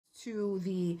to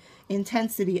the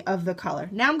intensity of the color.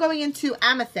 Now I'm going into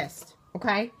Amethyst,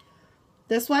 okay?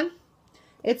 This one,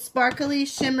 it's sparkly,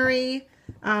 shimmery,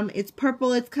 it's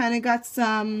purple, it's kind of got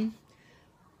some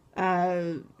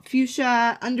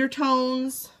fuchsia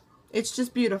undertones. It's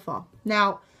just beautiful.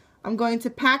 Now, I'm going to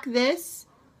pack this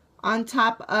on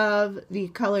top of the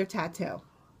color tattoo.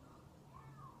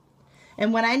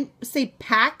 And when I say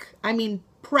pack, I mean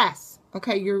press.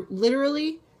 Okay, you're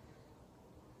literally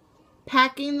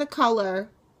packing the color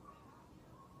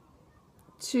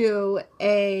to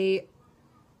a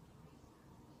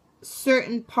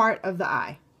certain part of the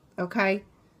eye. Okay?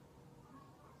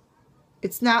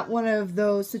 It's not one of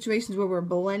those situations where we're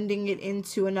blending it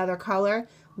into another color.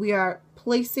 We are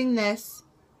placing this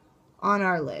on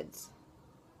our lids.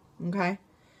 Okay?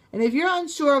 And if you're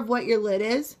unsure of what your lid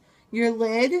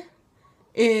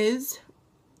is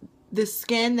the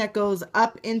skin that goes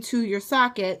up into your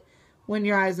socket when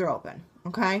your eyes are open.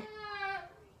 Okay?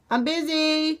 I'm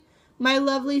busy. My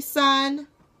lovely son.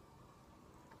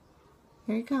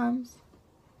 Here he comes.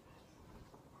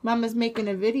 Mama's making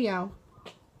a video.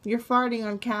 You're farting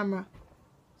on camera.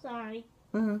 Sorry.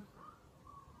 Uh-huh.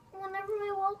 Whenever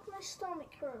I walk, my stomach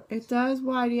hurts. It does?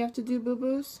 Why? Do you have to do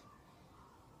boo-boos?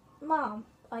 Mom,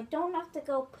 I don't have to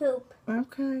go poop.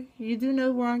 Okay. You do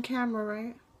know we're on camera,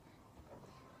 right?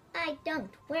 I don't.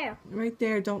 Where? Right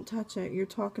there. Don't touch it. You're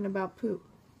talking about poop.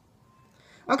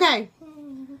 Okay.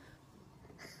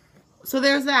 So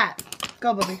there's that.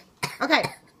 Go, Bubby. Okay.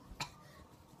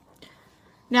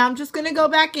 Now I'm just going to go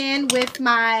back in with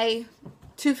my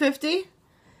 250.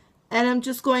 And I'm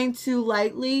just going to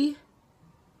lightly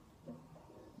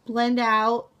blend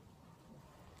out,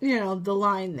 you know, the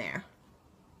line there.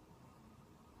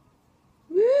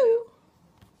 Woo!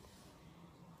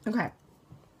 Okay.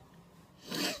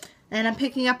 And I'm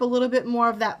picking up a little bit more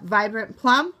of that vibrant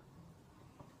plum.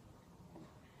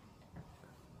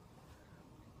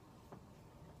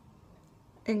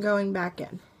 And going back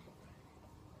in.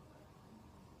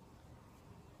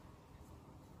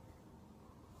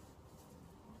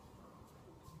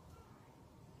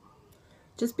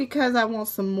 Just because I want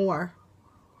some more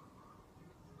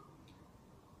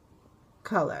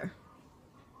color.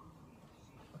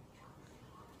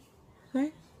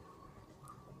 Okay.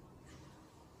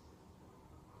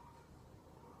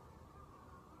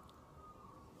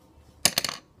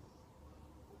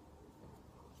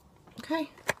 Okay.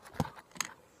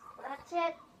 That's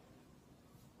it.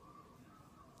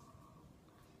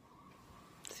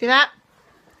 See that?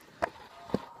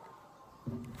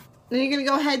 Then you're going to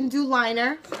go ahead and do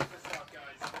liner.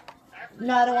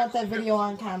 No, I don't want that video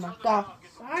on camera. Go.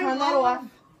 Turn that off.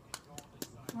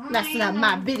 Messing up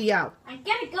my video. I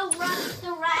gotta go run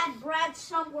the rad Brad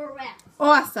somewhere else.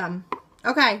 Awesome.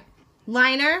 Okay.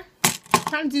 Liner. I'm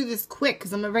trying to do this quick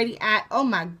because I'm already at, oh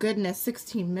my goodness,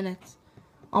 16 minutes.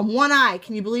 On one eye.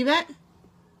 Can you believe it?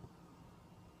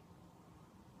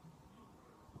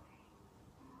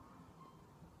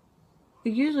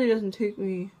 It usually doesn't take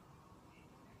me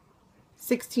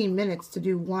 16 minutes to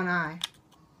do one eye.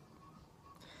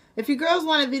 If you girls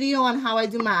want a video on how I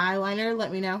do my eyeliner,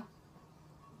 let me know.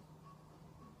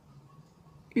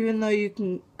 Even though you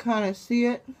can kind of see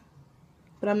it,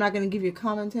 but I'm not going to give you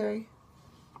commentary.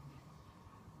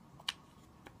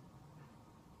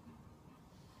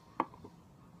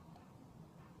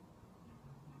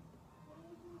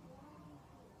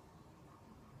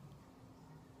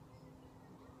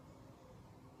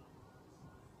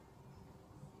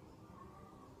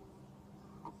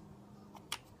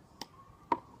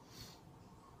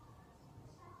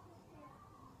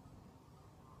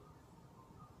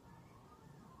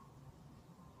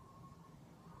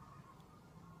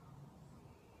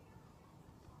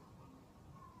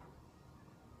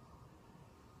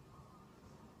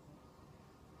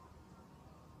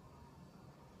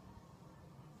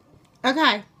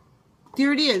 Okay,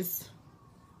 here it is.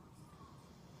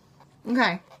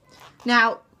 Okay,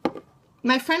 now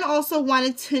my friend also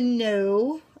wanted to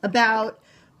know about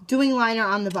doing liner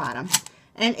on the bottom,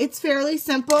 and it's fairly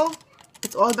simple.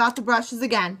 It's all about the brushes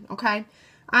again. Okay,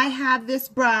 I have this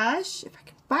brush. If I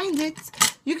can find it,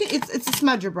 you can. It's a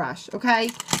smudger brush.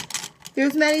 Okay,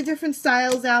 there's many different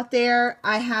styles out there.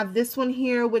 I have this one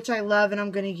here, which I love, and I'm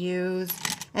going to use,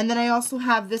 and then I also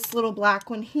have this little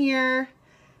black one here.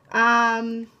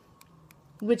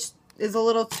 Which is a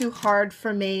little too hard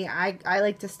for me. I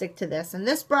like to stick to this. And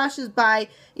this brush is by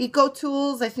Eco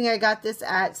Tools. I think I got this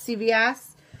at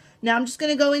CVS. Now I'm just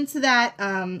going to go into that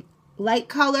light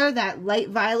color, that light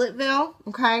violet veil,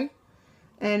 okay?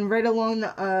 And right along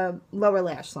the lower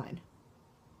lash line.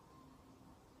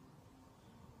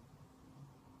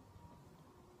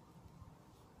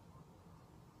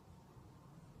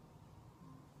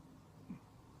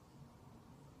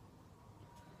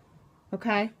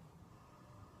 Okay?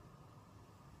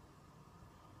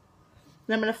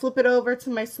 And I'm going to flip it over to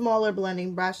my smaller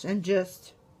blending brush and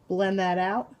just blend that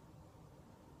out.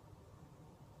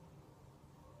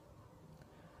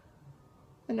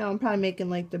 I know I'm probably making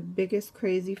like the biggest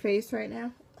crazy face right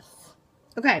now.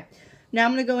 Okay, now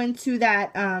I'm going to go into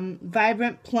that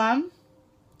Vibrant Plum,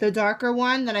 the darker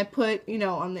one that I put, you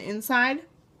know, on the inside.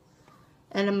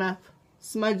 And I'm going to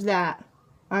smudge that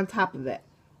on top of it.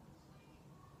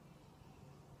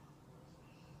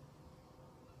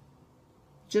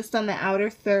 Just on the outer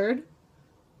third.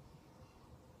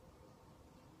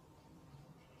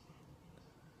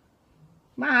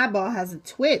 My eyeball has a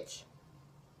twitch.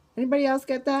 Anybody else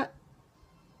get that?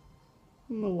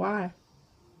 I don't know why.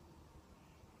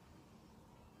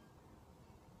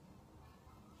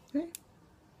 Okay.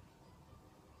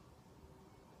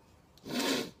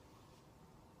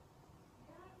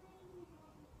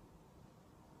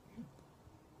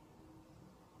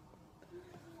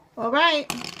 All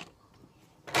right.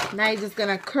 Now you're just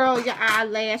gonna curl your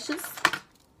eyelashes.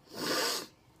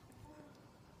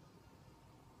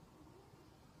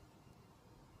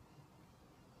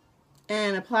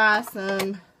 And apply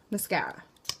some mascara.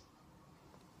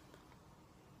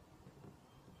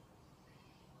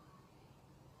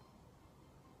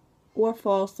 Or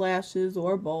false lashes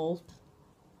or both.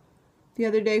 The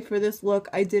other day for this look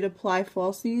I did apply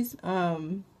falsies.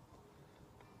 The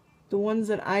ones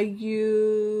that I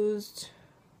used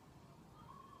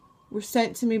were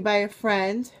sent to me by a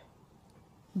friend,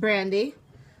 Brandy.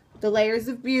 The Layers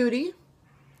of Beauty.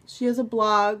 She has a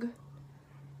blog.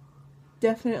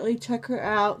 Definitely check her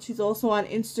out. She's also on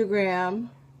Instagram.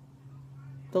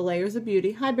 The Layers of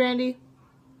Beauty. Hi, Brandy.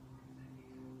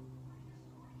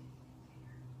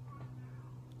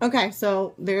 Okay,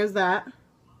 so there's that.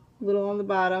 Little on the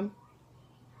bottom.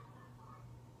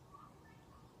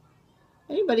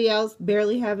 Anybody else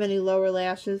barely have any lower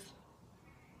lashes?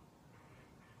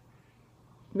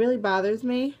 Really bothers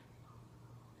me.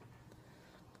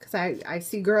 Because I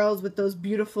see girls with those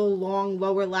beautiful long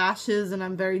lower lashes and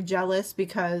I'm very jealous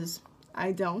because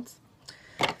I don't.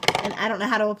 And I don't know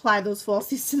how to apply those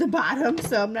falsies to the bottom,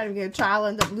 so I'm not even going to try. I'll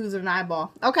end up losing an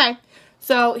eyeball. Okay,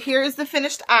 so here's the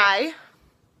finished eye.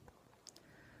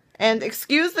 And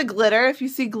excuse the glitter. If you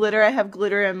see glitter, I have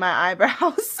glitter in my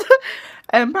eyebrows.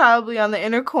 And probably on the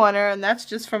inner corner, and that's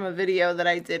just from a video that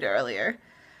I did earlier.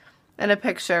 And a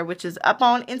picture, which is up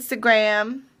on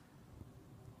Instagram.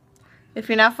 If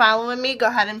you're not following me, go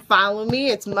ahead and follow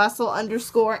me. It's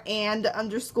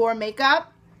muscle_and_makeup.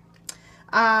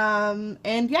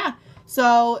 And yeah,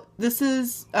 so this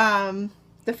is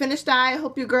the finished eye. I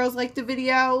hope you girls liked the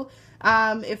video.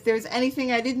 If there's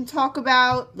anything I didn't talk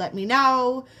about, let me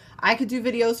know. I could do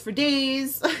videos for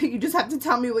days. You just have to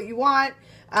tell me what you want.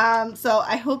 So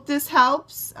I hope this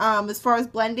helps as far as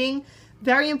blending.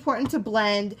 Very important to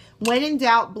blend. When in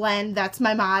doubt, blend. That's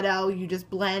my motto. You just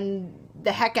blend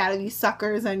the heck out of these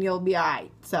suckers and you'll be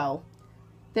alright. So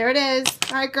there it is.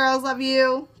 Alright, girls. Love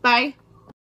you. Bye.